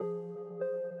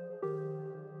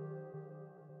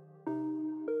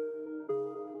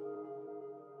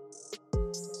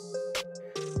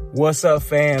What's up,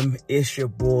 fam? It's your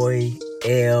boy,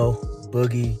 L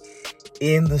Boogie,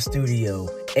 in the studio,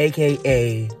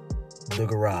 a.k.a. the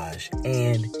garage,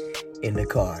 and in the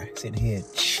car. Sitting here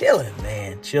chilling,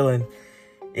 man, chilling.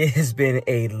 It has been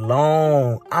a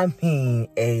long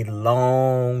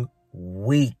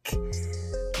week.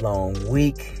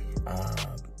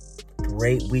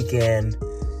 Great weekend.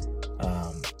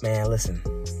 Man, listen.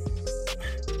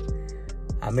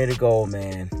 I made a goal,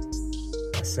 man.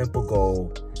 A simple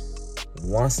goal.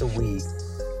 Once a week,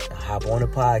 I hop on a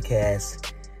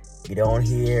podcast, get on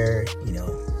here,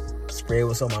 spread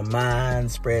what's on my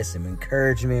mind, spread some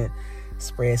encouragement,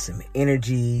 spread some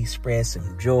energy, spread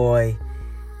some joy.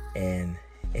 And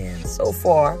so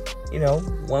far,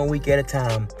 1 week at a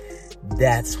time,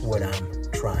 that's what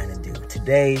I'm trying to do.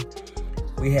 Today,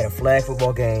 we had a flag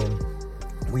football game.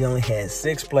 We only had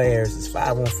 6 players. It's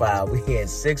 5-on-5. We had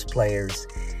 6 players.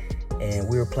 And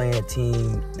we were playing a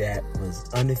team that was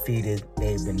undefeated.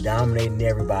 They've been dominating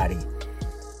everybody.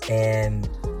 And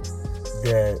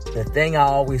the thing I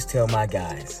always tell my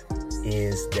guys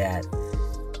is that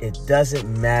it doesn't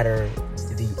matter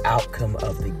the outcome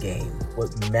of the game.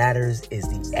 What matters is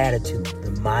the attitude,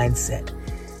 the mindset,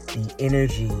 the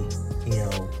energy.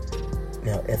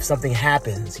 If something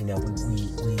happens, we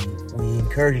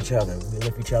encourage each other. We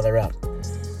lift each other up.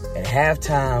 At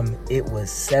halftime, it was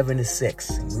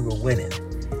 7-6, and we were winning.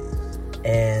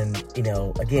 And,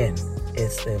 again,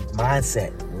 it's the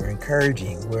mindset. We're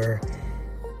encouraging.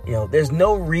 There's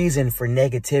no reason for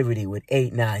negativity with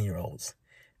 8, 9-year-olds.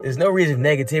 There's no reason for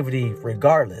negativity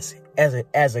regardless.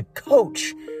 As a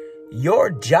coach, your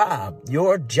job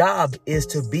is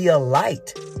to be a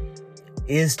light,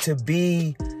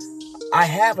 I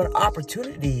have an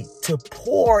opportunity to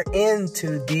pour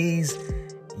into these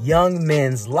young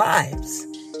men's lives.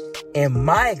 And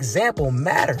my example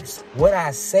matters. What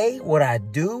I say, what I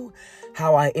do,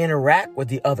 how I interact with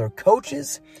the other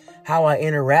coaches, how I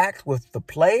interact with the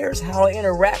players, how I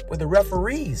interact with the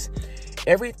referees.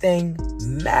 Everything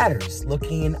matters.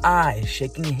 Looking in eyes,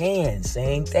 shaking hands,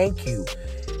 saying thank you,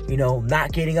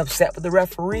 not getting upset with the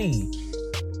referee.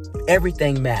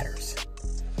 Everything matters.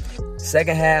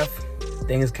 Second half,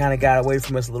 things kind of got away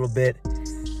from us a little bit,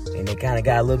 and they kind of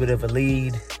got a little bit of a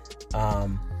lead.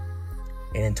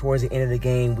 And towards the end of the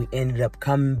game, we ended up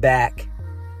coming back.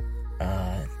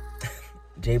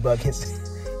 J-Bug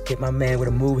hit my man with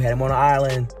a move, had him on the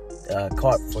island,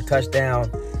 caught for a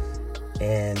touchdown,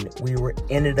 and we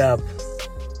ended up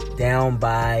down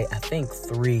by, I think,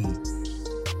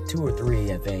 2 or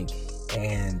 3, I think.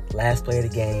 And last play of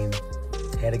the game,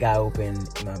 had a guy open.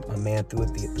 My man threw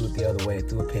it the other way,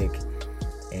 threw a pick.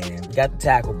 And we got the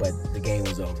tackle, but the game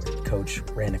was over. The coach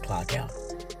ran the clock out.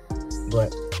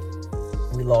 But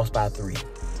we lost by 3.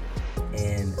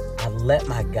 And I let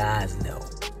my guys know.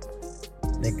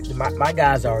 My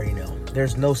guys already know.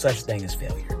 There's no such thing as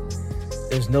failure.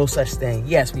 There's no such thing.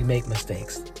 Yes, we make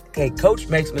mistakes. Okay, coach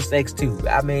makes mistakes too.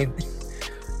 I mean,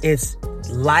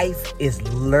 life is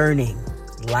learning.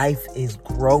 Life is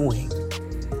growing.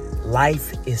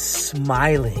 Life is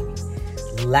smiling,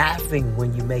 laughing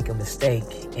when you make a mistake,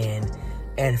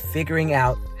 and figuring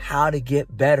out how to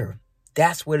get better.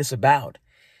 That's what it's about.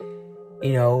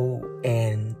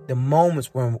 And the moments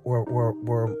where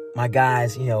my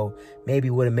guys, maybe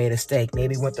would have made a mistake,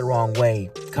 maybe went the wrong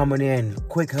way, coming in,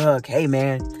 quick hug. Hey,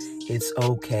 man, it's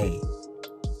okay.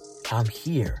 I'm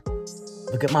here.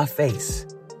 Look at my face.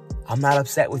 I'm not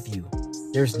upset with you.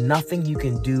 There's nothing you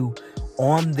can do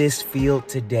on this field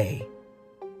today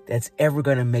that's ever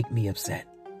going to make me upset.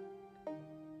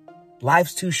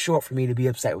 Life's too short for me to be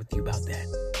upset with you about that.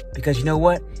 Because you know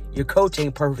what? Your coach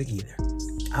ain't perfect either.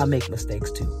 I make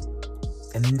mistakes too.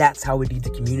 And that's how we need to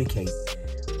communicate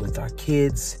with our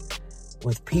kids,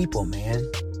 with people, man.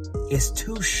 It's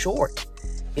too short.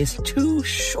 It's too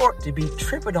short to be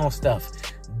tripping on stuff.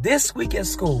 This week in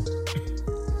school,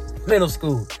 middle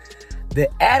school, the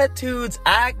attitudes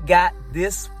I got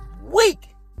this week,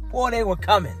 boy, they were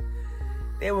coming.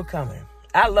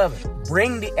 I love it.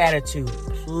 Bring the attitude,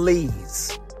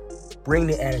 please. Bring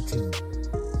the attitude.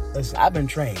 Listen, I've been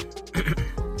trained.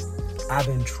 I've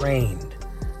been trained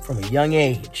from a young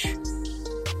age.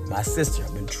 My sister,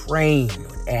 I've been trained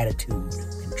with attitude.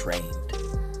 Been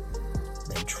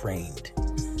trained.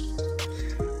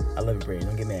 I love you, Brady.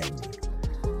 Don't get mad at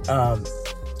me.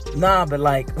 But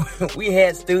like, we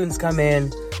had students come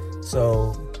in.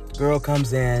 So, girl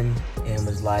comes in and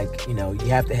was like, you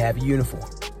have to have a uniform.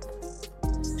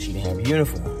 She didn't have a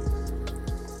uniform.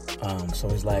 So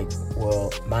it's like,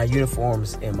 well, my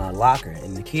uniform's in my locker,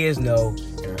 and the kids know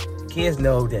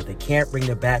that they can't bring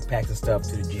their backpacks and stuff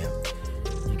to the gym.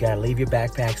 You gotta leave your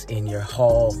backpacks in your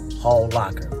hall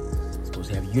locker.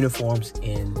 to have uniforms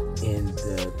in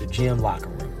the gym locker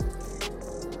room.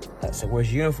 I said,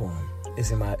 where's your uniform?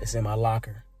 It's in my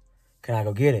locker. Can I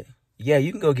go get it? Yeah,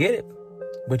 you can go get it,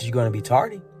 but you're going to be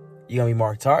tardy. You're going to be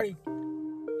marked tardy.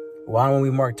 Well, I don't want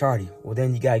to be marked tardy. Well,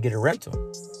 then you got to get a rental.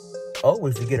 Oh,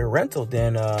 well, if you get a rental,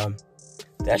 then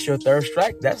that's your third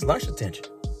strike. That's lunch detention.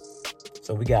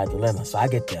 So we got a dilemma. So I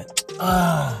get that.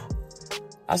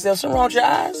 I said, something wrong with your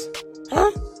eyes?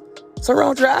 Huh? Something wrong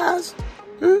with your eyes?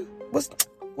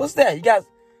 What's that? You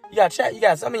got chat? You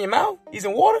got something in your mouth? You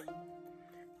some water?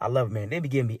 I love it, man. They be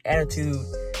giving me attitude.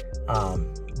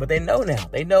 But they know now.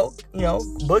 They know,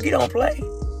 Boogie don't play.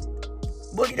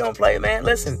 Boogie don't play, man.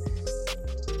 Listen,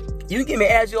 you can give me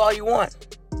attitude all you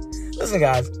want. Listen,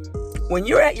 guys, when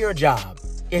you're at your job,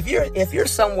 if you're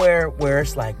somewhere where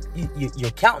it's like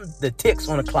you're counting the ticks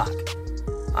on the clock,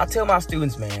 I tell my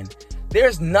students, man,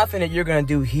 there's nothing that you're going to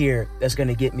do here that's going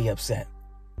to get me upset.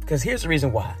 Because here's the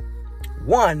reason why.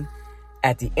 One,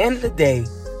 at the end of the day,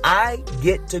 I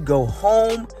get to go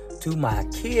home to my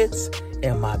kids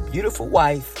and my beautiful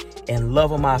wife and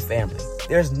love of my family.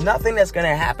 There's nothing that's going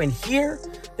to happen here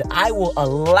that I will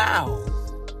allow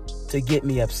to get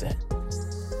me upset.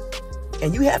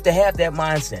 And you have to have that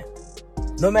mindset.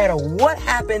 No matter what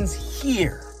happens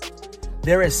here,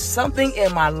 there is something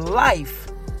in my life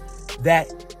that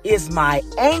is my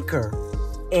anchor,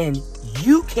 and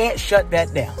you can't shut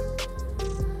that down.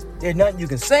 There's nothing you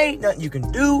can say, nothing you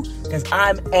can do, because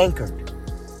I'm anchored.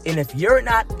 And if you're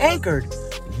not anchored,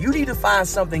 you need to find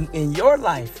something in your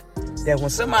life that when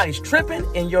somebody's tripping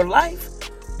in your life,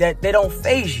 that they don't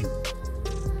faze you.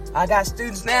 I got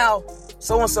students now,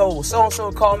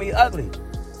 so-and-so call me ugly.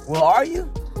 Well, are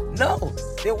you? No.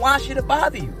 Then why should it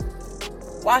bother you?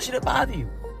 Why should it bother you?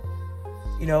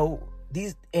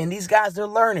 These guys, they're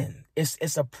learning.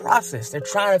 It's a process. They're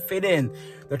trying to fit in.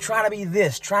 They're trying to be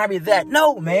this, trying to be that.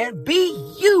 No, man,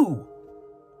 be you.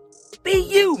 Be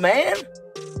you, man.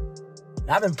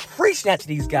 I've been preaching that to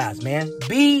these guys, man.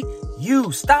 Be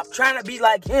you. Stop trying to be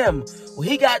like him. Well,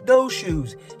 he got those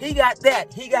shoes. He got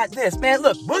that. He got this. Man,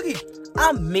 look, Boogie,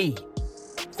 I'm me.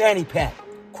 Fanny pack,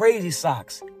 crazy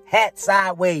socks, hat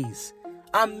sideways.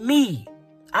 I'm me.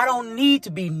 I don't need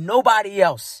to be nobody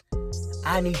else.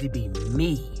 I need to be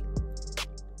me.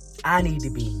 I need to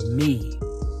be me.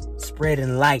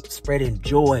 Spreading light, spreading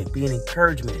joy, being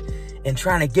encouragement, and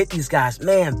trying to get these guys,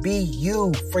 man, be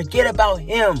you. Forget about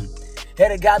him.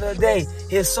 Had a guy the other day,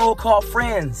 his so-called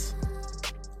friends.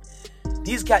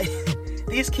 These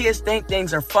kids think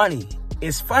things are funny.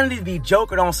 It's funny to be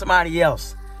joking on somebody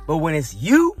else. But when it's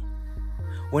you,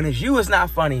 it's not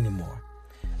funny anymore.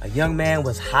 A young man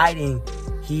was hiding.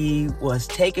 He was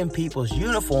taking people's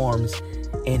uniforms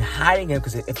and hiding them,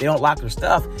 because if they don't lock their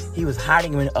stuff, he was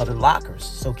hiding them in other lockers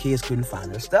so kids couldn't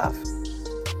find their stuff.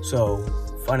 So,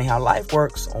 funny how life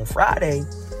works. On Friday,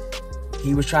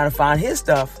 he was trying to find his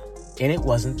stuff, and it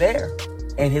wasn't there.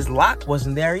 And his lock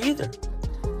wasn't there either.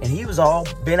 And he was all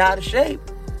bent out of shape.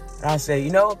 And I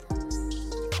said,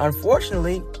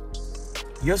 unfortunately,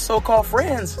 your so-called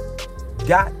friends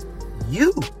got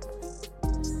you.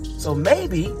 So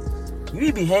maybe you need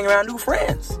to be hanging around new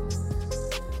friends.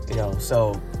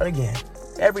 But again,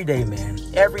 every day, man,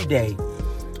 every day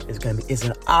it's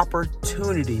an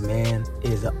opportunity, man.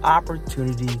 It is an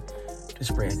opportunity to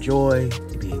spread joy,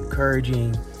 to be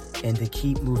encouraging, and to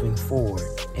keep moving forward.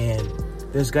 And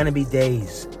there's going to be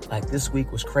days, like this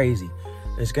week was crazy.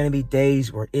 There's going to be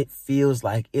days where it feels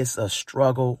like it's a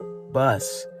struggle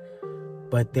bus.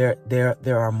 But there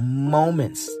are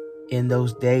moments in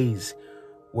those days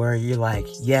where you're like,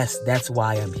 yes, that's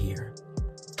why I'm here.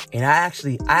 And I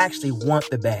actually want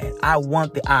the bad. I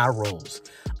want the eye rolls.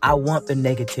 I want the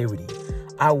negativity.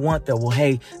 I want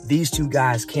hey, these two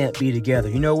guys can't be together.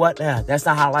 You know what? That's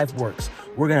not how life works.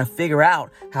 We're going to figure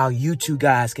out how you two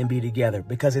guys can be together.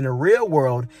 Because in the real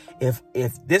world, if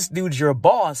this dude's your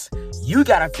boss, you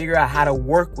got to figure out how to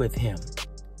work with him.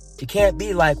 You can't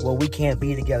be like, well, we can't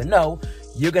be together. No,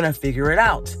 you're going to figure it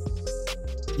out.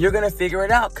 You're going to figure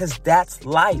it out, because that's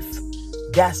life.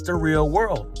 That's the real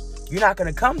world. You're not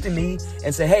going to come to me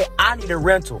and say, hey, I need a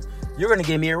rental. You're going to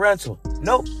give me a rental.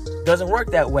 Nope, doesn't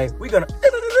work that way. We're going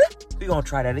to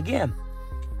try that again.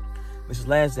 Mrs.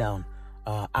 Lansdowne,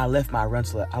 I left my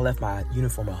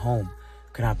uniform at home.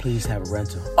 Can I please have a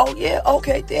rental? Oh, yeah,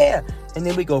 okay, there. And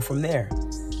then we go from there.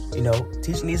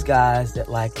 Teaching these guys that,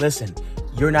 listen,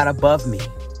 you're not above me,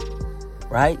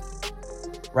 right?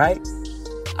 Right?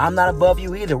 I'm not above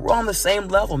you either. We're on the same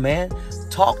level, man.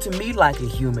 Talk to me like a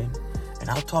human, and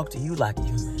I'll talk to you like a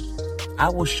human. I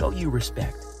will show you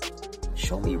respect.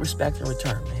 Show me respect in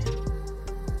return, man.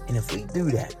 And if we do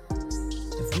that,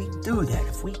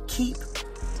 if we keep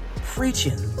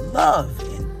preaching love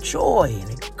and joy and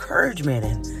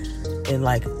encouragement and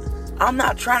like, I'm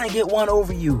not trying to get one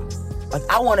over you. Like,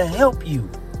 I want to help you.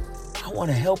 I want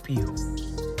to help you.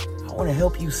 I want to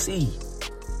help you see.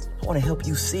 I want to help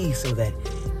you see so that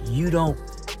you don't,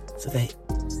 so that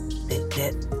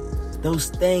those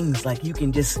things, like, you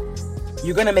can just,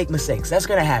 you're going to make mistakes. That's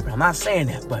going to happen. I'm not saying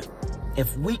that, but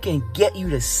if we can get you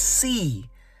to see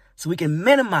so we can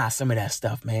minimize some of that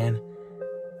stuff, man,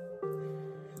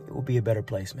 it will be a better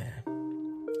place, man.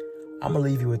 I'm going to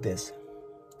leave you with this.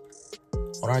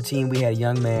 On our team, we had a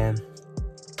young man,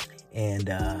 and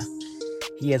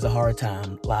he has a hard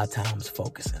time, a lot of times,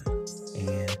 focusing.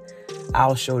 And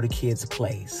I'll show the kids the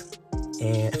plays.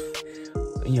 And,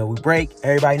 you know, we break.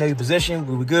 Everybody know your position.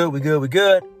 We good.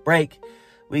 Break.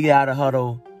 We get out of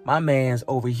huddle. My man's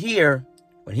over here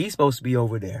when he's supposed to be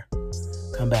over there.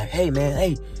 Come back. Hey, man.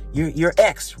 Hey, you're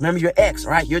X. Remember your X,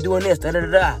 right? You're doing this.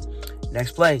 Da-da-da-da.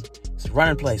 Next play. It's a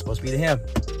running play. Supposed to be to him.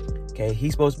 Okay,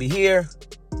 he's supposed to be here.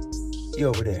 You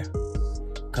over there.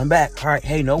 Come back. All right.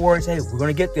 Hey, no worries. Hey, we're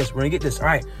going to get this. All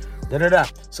right. Da-da-da.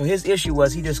 So his issue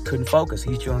was he just couldn't focus.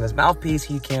 He's chewing his mouthpiece.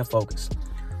 He can't focus.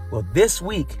 Well, this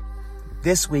week,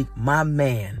 my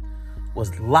man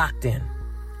was locked in.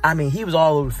 I mean, he was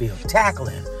all over the field,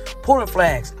 tackling, pulling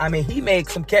flags. I mean, he made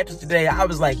some catches today. I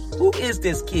was like, who is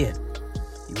this kid?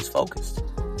 He was focused.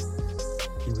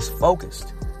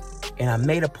 And I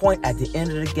made a point at the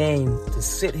end of the game to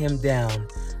sit him down,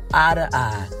 eye to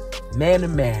eye, man to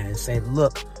man, and say,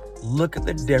 look at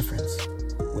the difference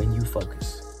when you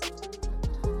focus.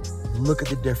 Look at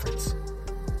the difference.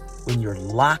 When you're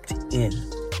locked in,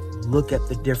 look at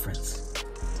the difference.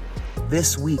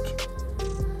 This week,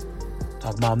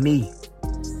 talk about me,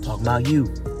 talk about you,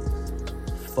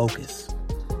 focus.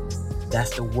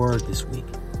 That's the word this week.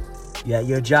 You got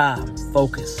your job,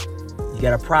 focus. You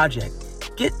got a project.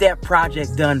 Get that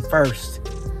project done first.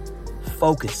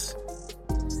 Focus.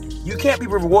 You can't be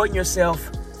rewarding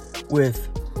yourself with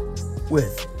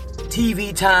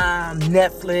TV time,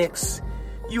 Netflix,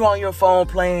 you on your phone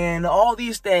playing, all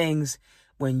these things,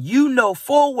 when you know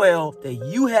full well that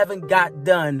you haven't got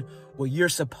done what you're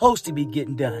supposed to be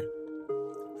getting done.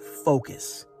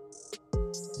 Focus.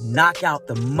 Knock out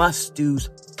the must-dos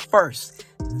first.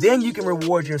 Then you can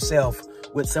reward yourself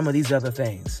with some of these other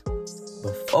things.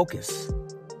 But focus.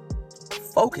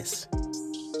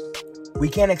 We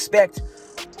can't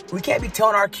be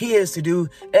telling our kids to do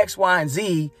X, Y, and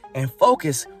Z and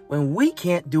focus when we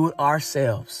can't do it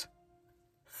ourselves.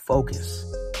 Focus.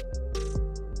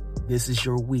 This is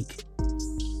your week.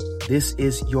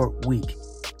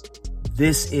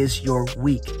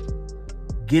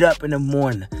 Get up in the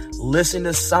morning. Listen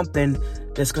to something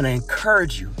that's going to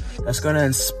encourage you, that's going to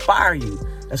inspire you,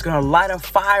 that's going to light a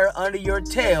fire under your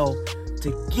tail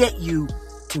to get you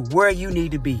to where you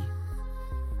need to be.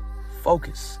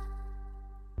 Focus.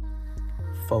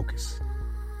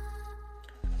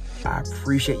 I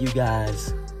appreciate you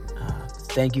guys.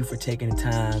 Thank you for taking the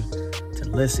time to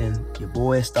listen. Your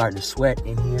boy is starting to sweat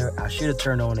in here. I should have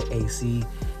turned on the AC.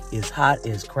 It's hot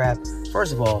as crap.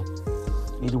 First of all,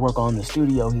 need to work on the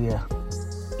studio here.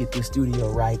 Get this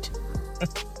studio right.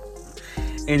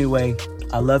 Anyway,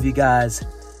 I love you guys.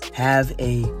 Have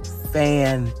a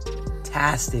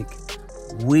fantastic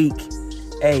week.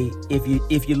 Hey, if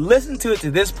you listen to it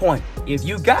to this point, if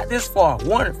you got this far,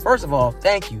 first of all,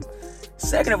 thank you.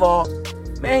 Second of all,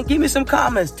 man, give me some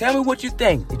comments. Tell me what you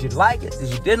think. Did you like it? Did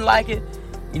you didn't like it?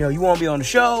 You know, you want to be on the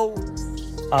show?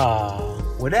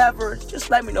 Whatever.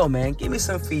 Just let me know, man. Give me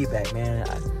some feedback, man.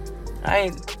 I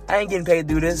ain't getting paid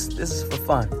to do this. This is for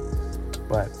fun.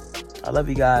 But I love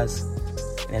you guys.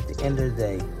 And at the end of the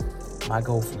day, my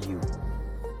goal for you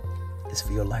is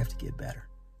for your life to get better.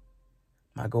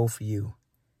 My goal for you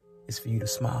is for you to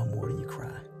smile more than you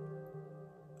cry.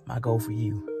 My goal for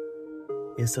you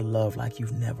is to love like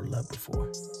you've never loved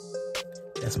before.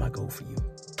 That's my goal for you.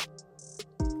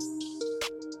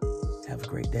 Have a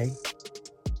great day.